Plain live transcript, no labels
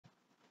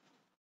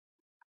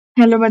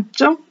Hello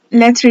bachcho,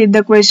 let's read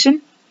the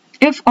question.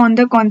 If on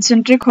the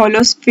concentric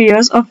hollow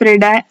spheres of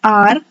radii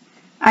r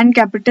and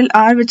capital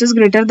R which is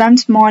greater than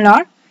small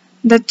r,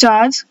 the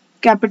charge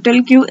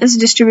capital Q is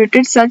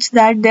distributed such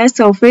that their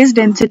surface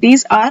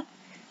densities are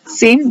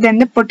same, then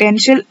the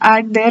potential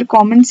at their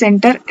common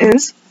center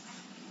is.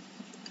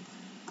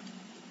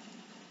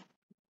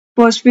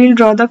 First we'll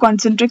draw the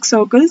concentric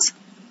circles.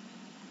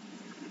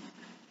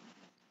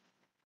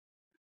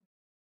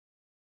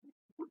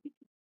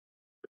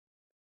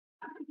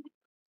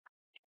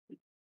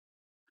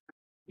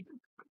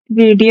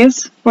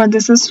 Radius for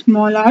this is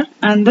small r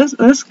and this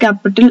is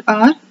capital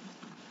R.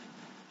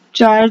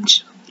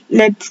 Charge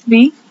let's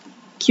be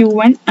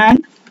Q1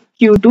 and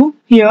Q2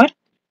 here.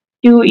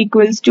 Q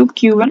equals to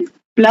Q1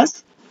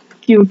 plus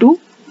Q2.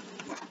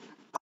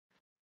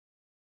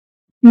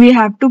 We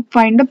have to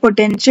find the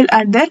potential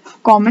at their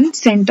common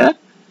center.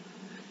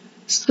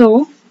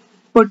 So,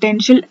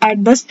 potential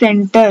at the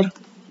center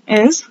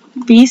is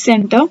V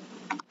center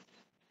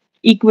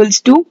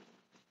equals to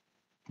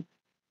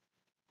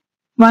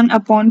 1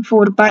 upon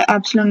 4 pi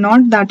epsilon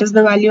naught, that is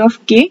the value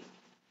of K,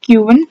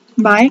 Q1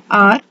 by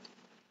R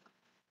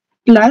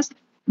plus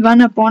 1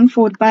 upon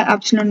 4 pi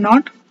epsilon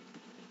naught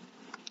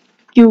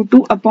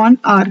Q2 upon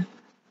R.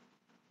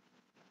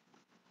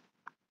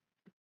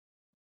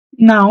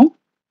 Now,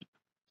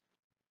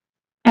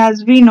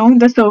 as we know,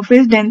 the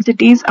surface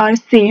densities are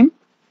same.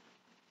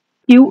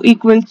 Q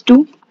equals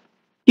to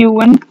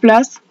Q1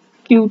 plus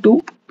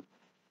Q2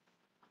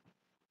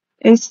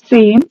 is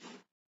same.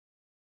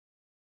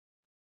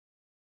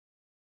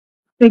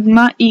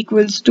 Sigma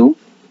equals to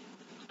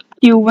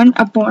Q1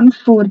 upon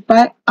 4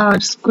 pi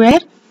R square,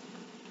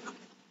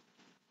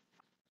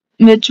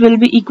 which will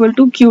be equal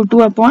to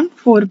Q2 upon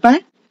 4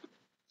 pi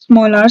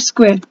small r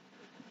square.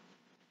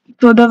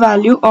 So the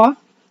value of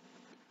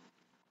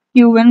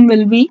Q1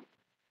 will be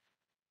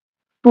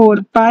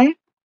 4 pi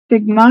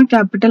sigma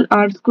capital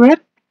R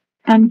square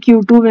and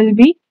Q2 will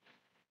be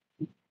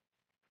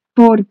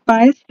 4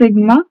 pi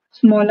sigma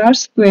small r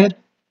square.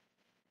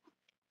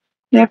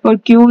 Therefore,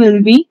 Q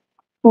will be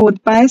 4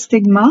 pi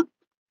sigma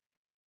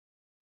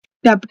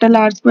capital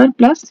R square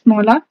plus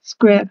small r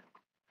square.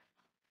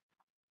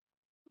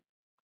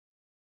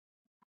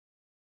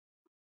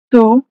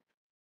 So,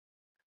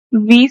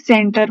 V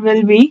center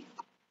will be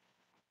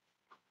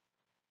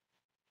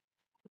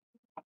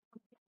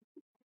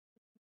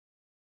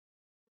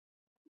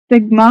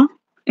sigma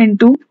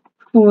into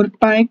 4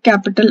 pi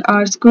capital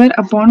R square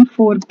upon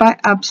 4 pi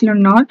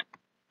epsilon naught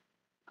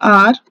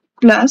R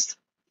plus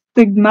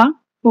sigma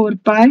 4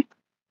 pi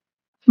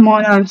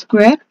small r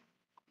square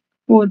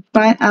 4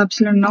 pi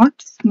epsilon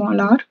naught small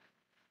r,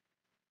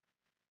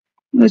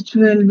 which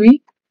will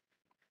be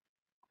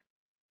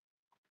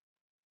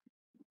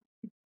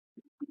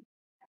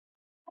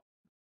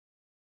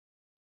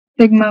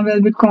sigma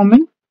will be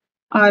common,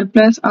 r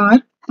plus r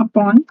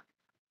upon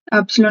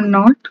epsilon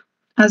naught,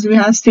 as we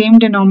have same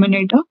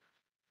denominator,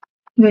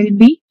 will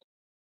be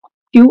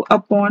q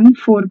upon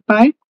 4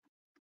 pi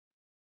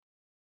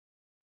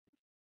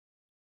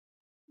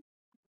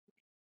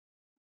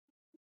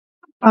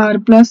r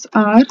plus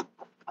r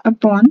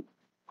upon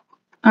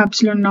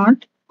epsilon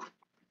naught.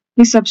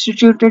 We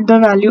substituted the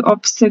value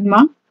of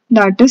sigma,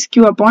 that is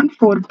q upon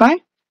 4 pi.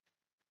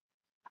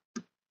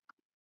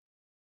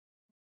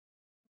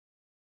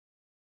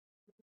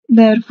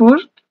 Therefore,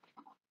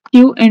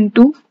 q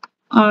into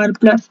r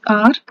plus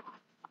r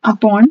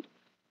upon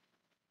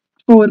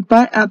 4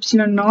 pi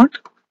epsilon naught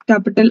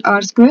capital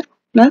R square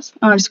plus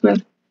R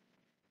square.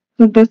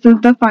 So this is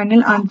the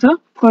final answer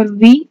for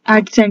V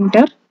at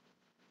center.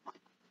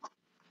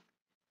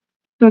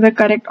 So the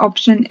correct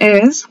option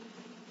is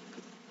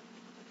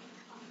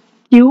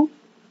Q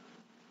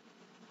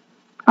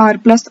R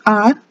plus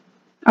R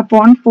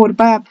upon 4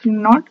 pi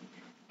epsilon naught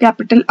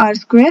capital R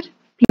square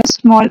plus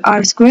small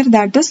r square,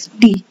 that is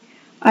D.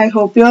 I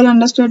hope you all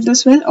understood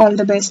this well. All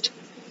the best.